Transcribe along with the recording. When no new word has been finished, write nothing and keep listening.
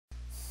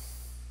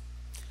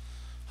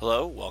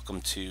Hello,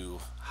 welcome to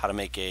how to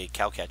make a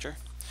cow catcher.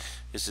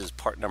 This is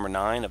part number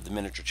 9 of the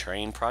miniature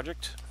train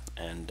project,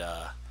 and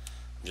I'm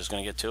just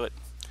going to get to it.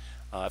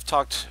 I've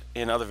talked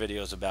in other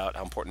videos about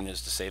how important it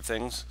is to save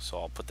things, so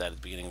I'll put that at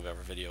the beginning of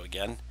every video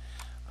again.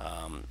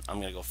 I'm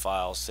going to go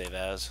File, Save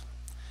As,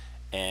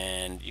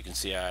 and you can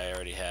see I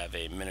already have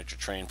a miniature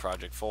train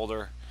project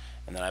folder,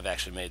 and then I've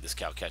actually made this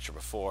cow catcher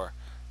before,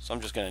 so I'm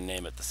just going to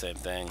name it the same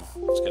thing.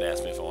 It's going to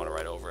ask me if I want to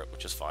write over it,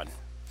 which is fine.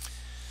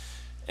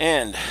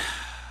 And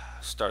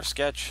start a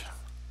sketch.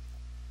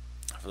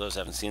 For those who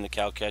haven't seen the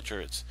cow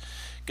catcher, it's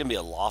going to be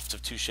a loft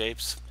of two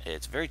shapes.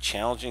 It's very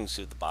challenging to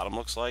see what the bottom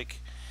looks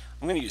like.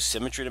 I'm going to use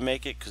symmetry to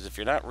make it because if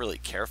you're not really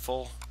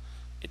careful,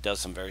 it does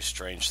some very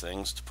strange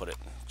things, to put it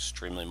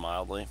extremely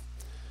mildly.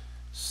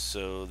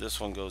 So this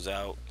one goes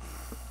out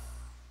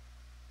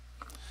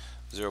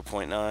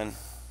 0.9,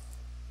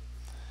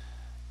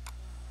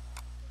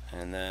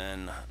 and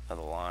then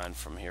another line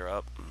from here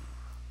up.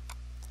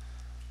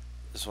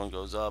 This one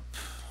goes up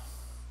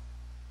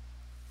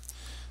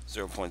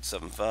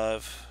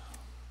 0.75.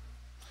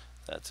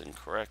 That's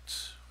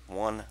incorrect.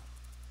 1.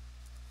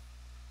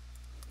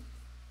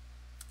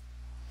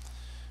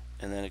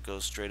 And then it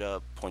goes straight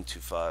up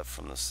 0.25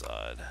 from the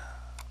side.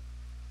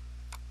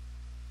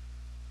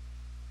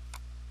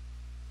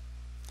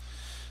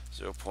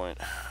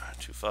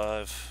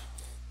 .25.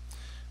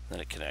 Then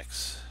it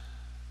connects.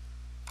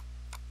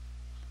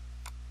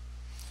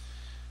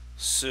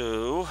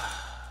 So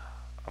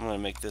I'm going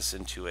to make this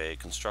into a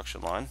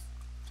construction line.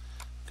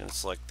 I'm going to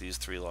select these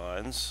 3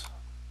 lines,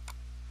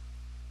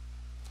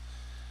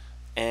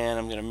 and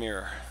I'm going to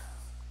mirror.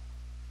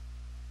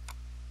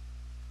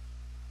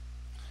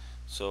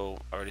 So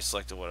I already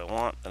selected what I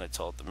want, then I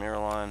tell it the mirror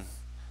line,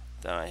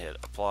 then I hit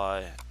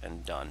apply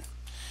and done.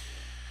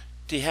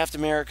 Do you have to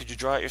mirror? Could you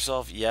draw it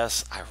yourself?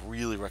 Yes, I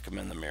really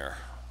recommend the mirror.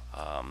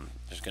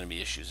 There's going to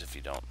be issues if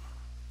you don't.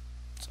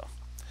 So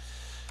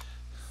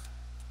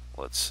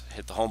let's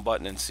hit the home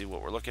button and see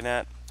what we're looking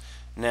at.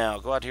 Now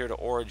go out here to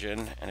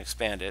origin and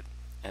expand it,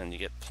 and you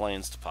get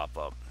planes to pop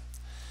up.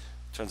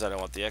 Turns out I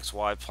want the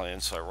XY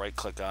plane, so I right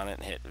click on it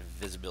and hit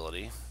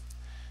visibility.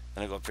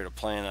 Then I go up here to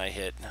plane and I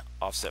hit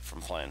offset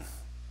from plane.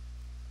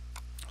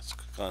 Let's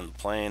click on the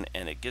plane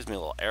and it gives me a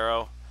little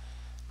arrow.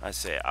 I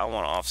say I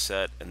want to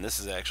offset, and this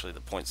is actually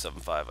the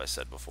 0.75 I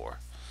said before.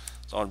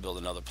 So I want to build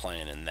another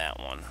plane in that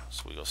one.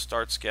 So we go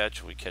start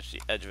sketch, we catch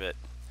the edge of it.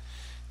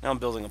 Now I'm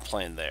building a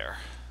plane there.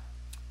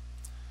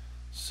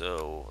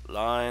 So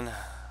line.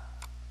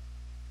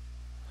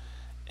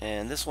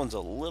 And this one's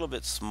a little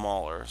bit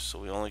smaller, so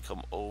we only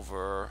come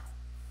over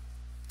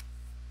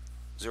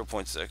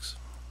 0.6.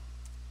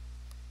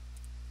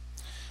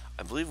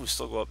 I believe we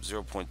still go up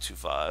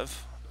 0.25.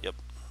 Yep.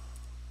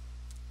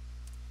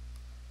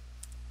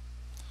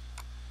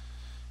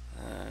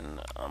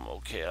 And I'm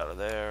okay out of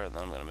there, and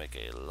then I'm going to make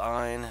a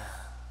line.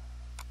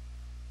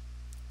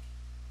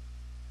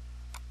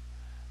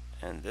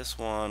 And this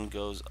one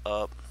goes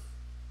up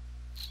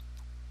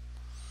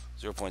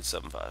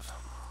 0.75.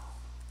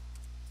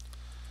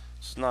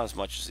 So it's not as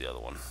much as the other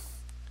one.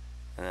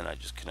 And then I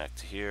just connect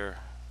to here.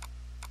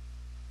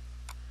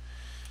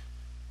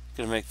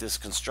 Going to make this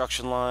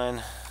construction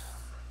line.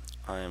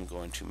 I am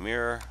going to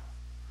mirror.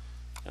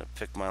 Going to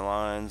pick my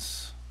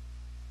lines.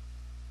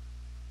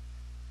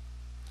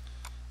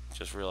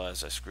 Just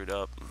realized I screwed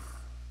up.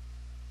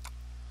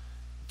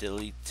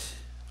 Delete.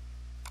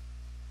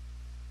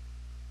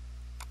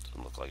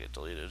 Doesn't look like it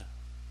deleted.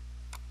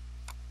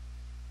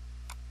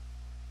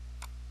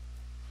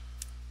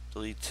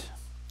 Delete.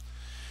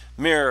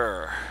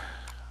 Mirror.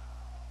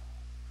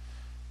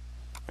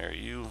 Mirror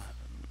you.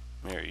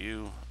 Mirror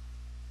you.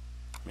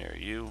 Mirror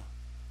you.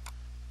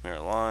 Mirror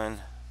line.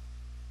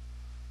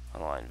 My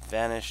line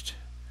vanished.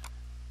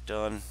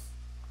 Done.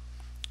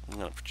 I'm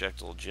going to project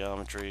a little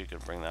geometry.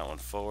 Going to bring that one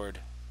forward.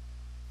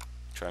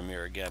 Try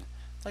mirror again.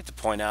 I'd like to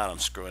point out I'm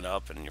screwing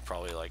up, and you're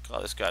probably like,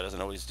 oh, this guy doesn't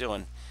know what he's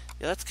doing.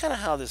 Yeah, that's kind of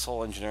how this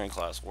whole engineering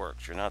class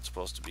works. You're not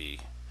supposed to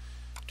be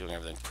doing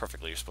everything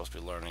perfectly. You're supposed to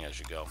be learning as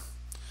you go.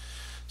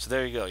 So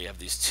there you go. You have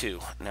these 2.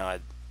 Now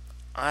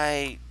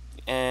I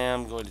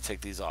am going to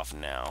take these off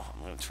now.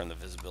 I'm going to turn the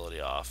visibility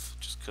off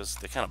just because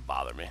they kind of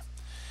bother me.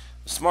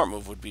 The smart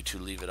move would be to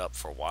leave it up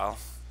for a while,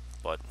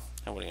 but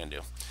what are you going to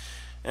do?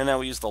 And now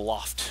we use the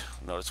loft.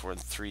 Notice we're in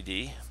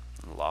 3D.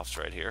 And the loft's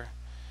right here.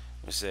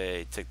 We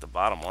say take the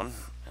bottom one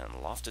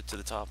and loft it to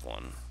the top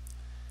one.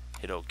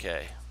 Hit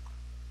OK.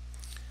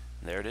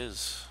 And there it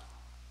is.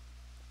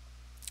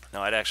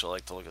 Now I'd actually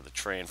like to look at the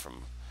train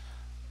from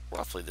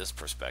roughly this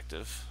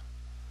perspective.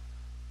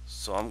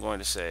 So I'm going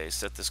to say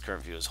set this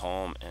current view as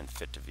home and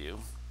fit to view.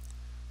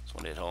 So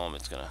when I hit home,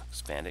 it's going to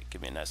expand it,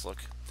 give me a nice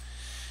look.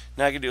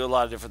 Now I can do a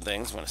lot of different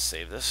things. I'm going to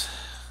save this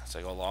as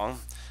I go along.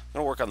 I'm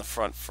going to work on the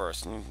front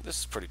first, and this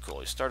is pretty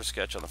cool. You start a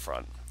sketch on the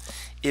front.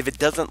 If it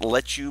doesn't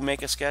let you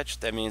make a sketch,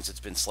 that means it's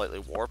been slightly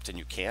warped and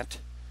you can't.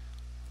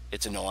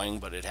 It's annoying,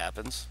 but it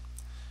happens.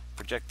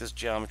 Project this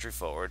geometry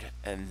forward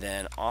and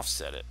then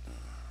offset it.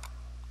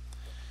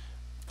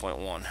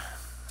 0.1.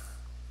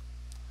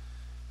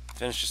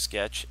 Finish the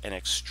sketch and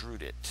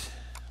extrude it.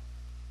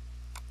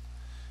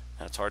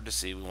 Now it's hard to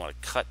see. We want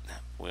to cut.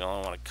 We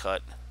only want to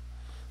cut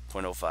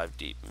 0.05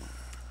 deep.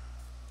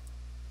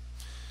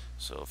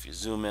 So if you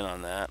zoom in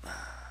on that,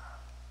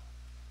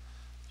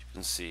 you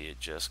can see it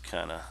just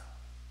kind of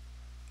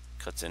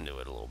cuts into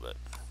it a little bit.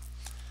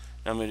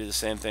 Now I'm going to do the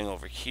same thing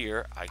over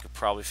here. I could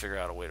probably figure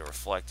out a way to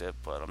reflect it,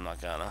 but I'm not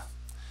gonna.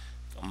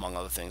 Among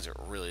other things, it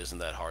really isn't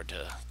that hard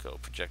to go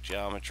project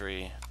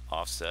geometry,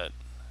 offset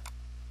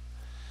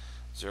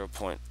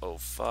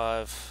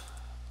 0.05,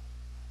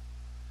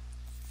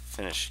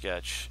 finish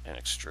sketch, and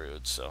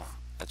extrude. So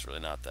that's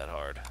really not that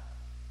hard.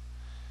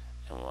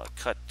 And we want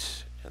to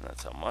cut, and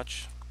that's how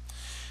much.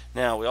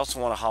 Now we also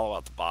want to hollow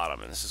out the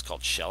bottom, and this is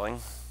called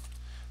shelling.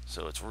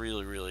 So it's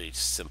really, really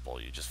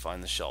simple. You just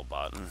find the shell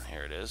button,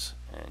 here it is,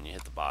 and you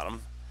hit the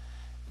bottom.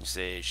 You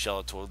say shell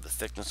it toward the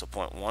thickness of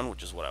 0.1,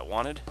 which is what I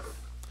wanted.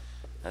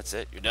 That's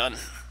it, you're done.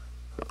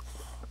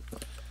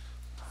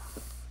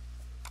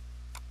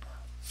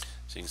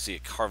 So you can see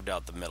it carved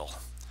out the middle.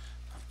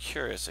 I'm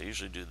curious, I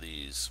usually do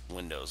these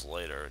windows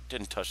later. It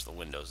didn't touch the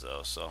windows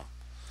though, so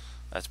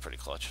that's pretty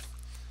clutch.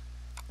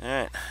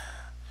 Alright.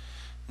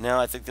 Now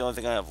I think the only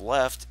thing I have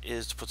left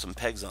is to put some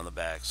pegs on the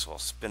back, so I'll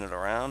spin it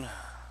around.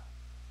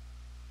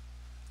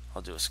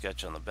 I'll do a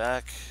sketch on the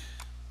back,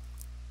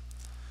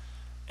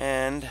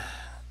 and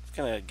it's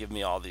going to give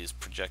me all these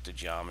projected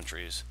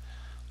geometries.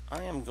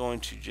 I am going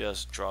to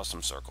just draw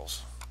some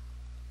circles.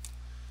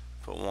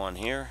 Put one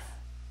here.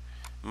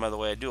 And by the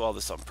way, I do all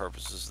this on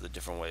purpose. This is the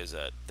different ways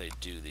that they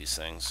do these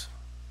things.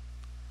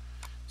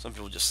 Some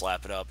people just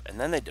slap it up, and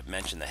then they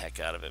dimension the heck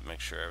out of it,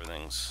 make sure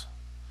everything's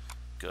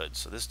good.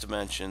 So this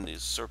dimension,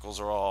 these circles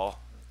are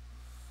all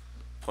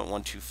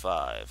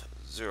 0.125,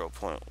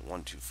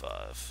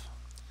 0.125.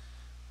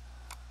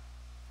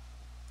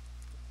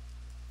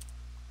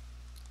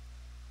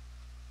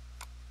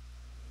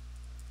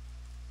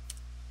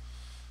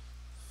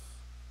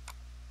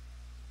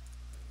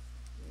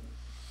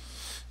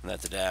 And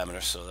that's the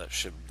diameter, so that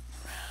should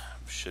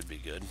be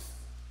good.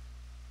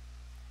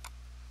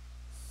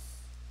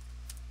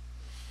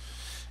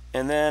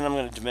 And then I'm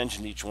going to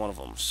dimension each one of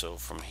them. So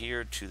from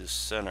here to the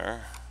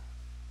center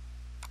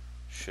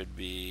should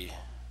be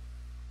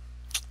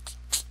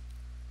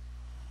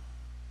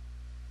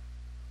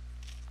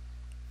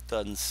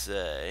doesn't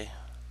say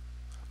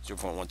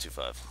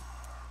 0.125.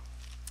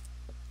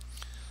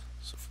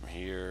 So from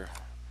here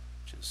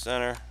to the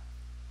center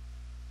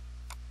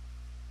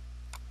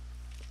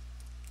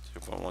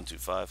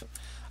 0.125.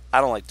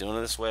 I don't like doing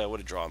it this way. I would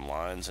have drawn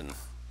lines and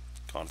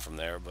gone from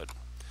there, but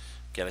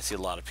again, I see a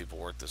lot of people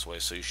work this way,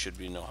 so you should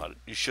be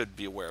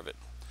aware of it.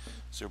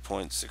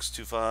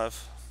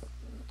 0.625,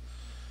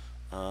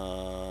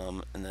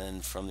 and then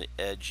from the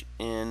edge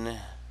in,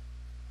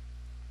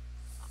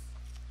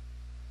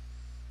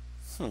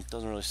 it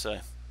doesn't really say.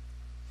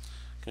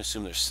 I can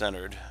assume they're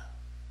centered.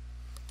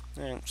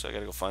 So I got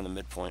to go find the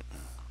midpoint.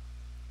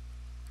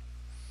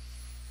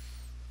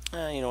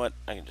 You know what?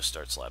 I can just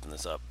start slapping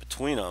this up.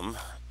 Between them,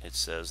 it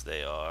says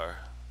they are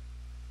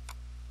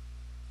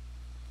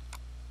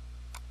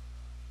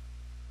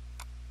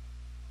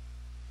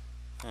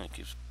and it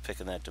keeps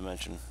picking that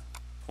dimension.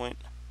 2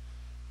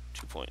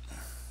 point.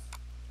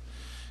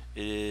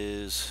 It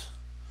is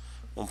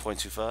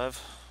 1.25.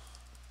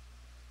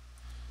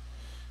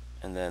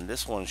 And then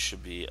this one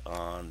should be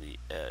on the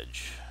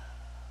edge.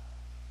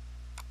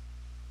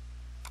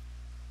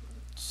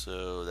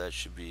 So that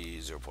should be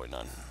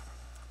 0.9.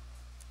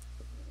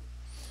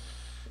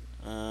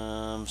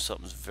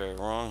 Something's very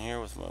wrong here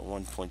with my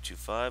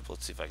 1.25.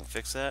 Let's see if I can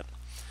fix that.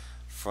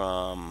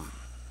 From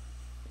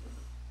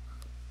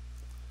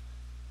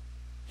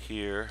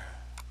here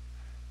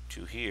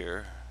to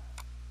here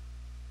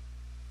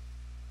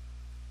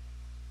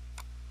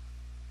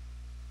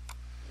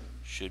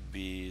should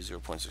be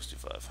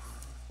 0.625.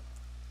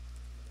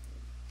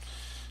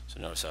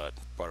 So notice how it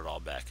brought it all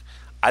back.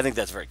 I think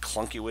that's a very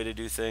clunky way to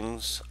do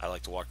things. I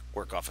like to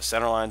work off of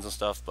center lines and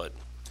stuff, but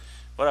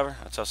whatever,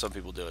 that's how some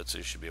people do it, so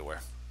you should be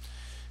aware.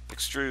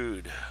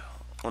 Extrude,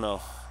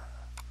 uno,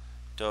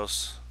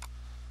 dos,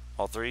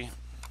 all three.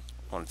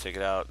 Want to take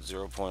it out,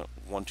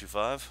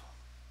 0.125.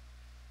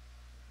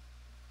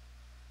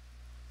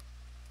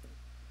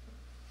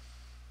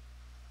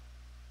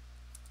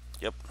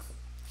 Yep.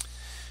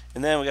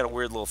 And then we got a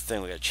weird little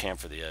thing, we got to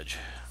chamfer the edge.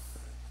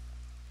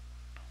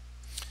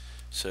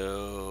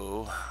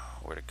 So,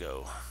 where to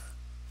go?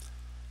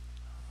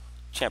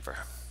 Chamfer.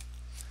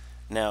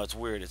 Now it's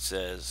weird, it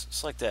says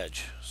select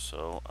edge,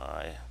 so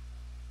I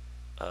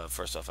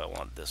first off I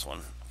want this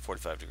one,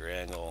 45-degree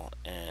angle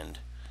and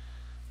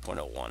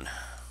 0.01.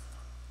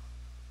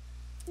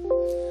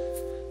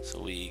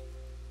 So we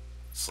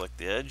select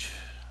the edge,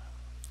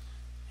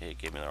 it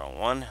gave me the wrong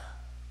one,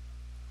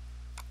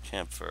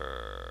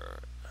 chamfer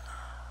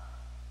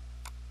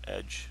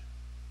edge.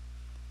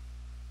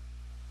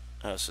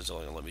 Oh, so it's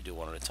only going to let me do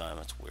one at a time,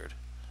 that's weird.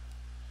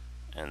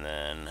 And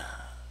then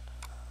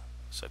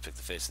so I pick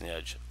the face and the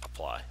edge,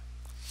 apply.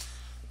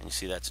 And you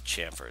see that's a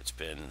chamfer. It's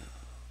been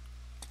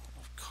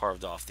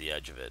carved off the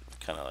edge of it.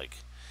 Kind of like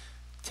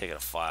taken a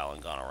file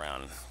and gone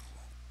around and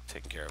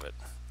taken care of it.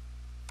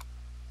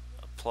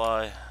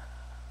 apply,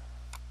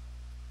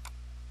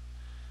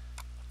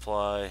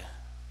 apply.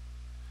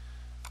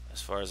 As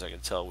far as I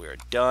can tell, we are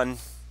done.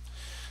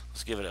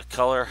 Let's give it a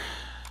color.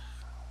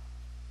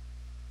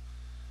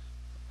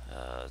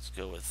 Let's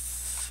go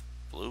with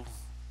blue.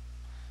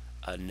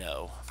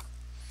 No.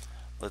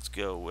 Let's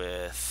go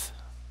with...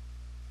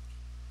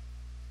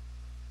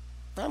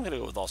 I'm going to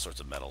go with all sorts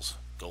of metals.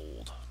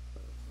 Gold.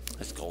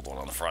 There's a gold one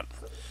on the front.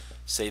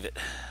 Save it.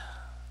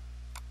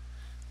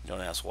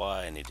 Don't ask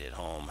why. I need to hit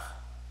home.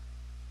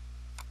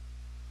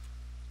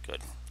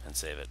 Good. And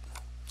save it.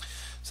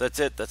 So that's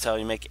it. That's how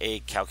you make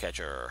a cow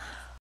catcher.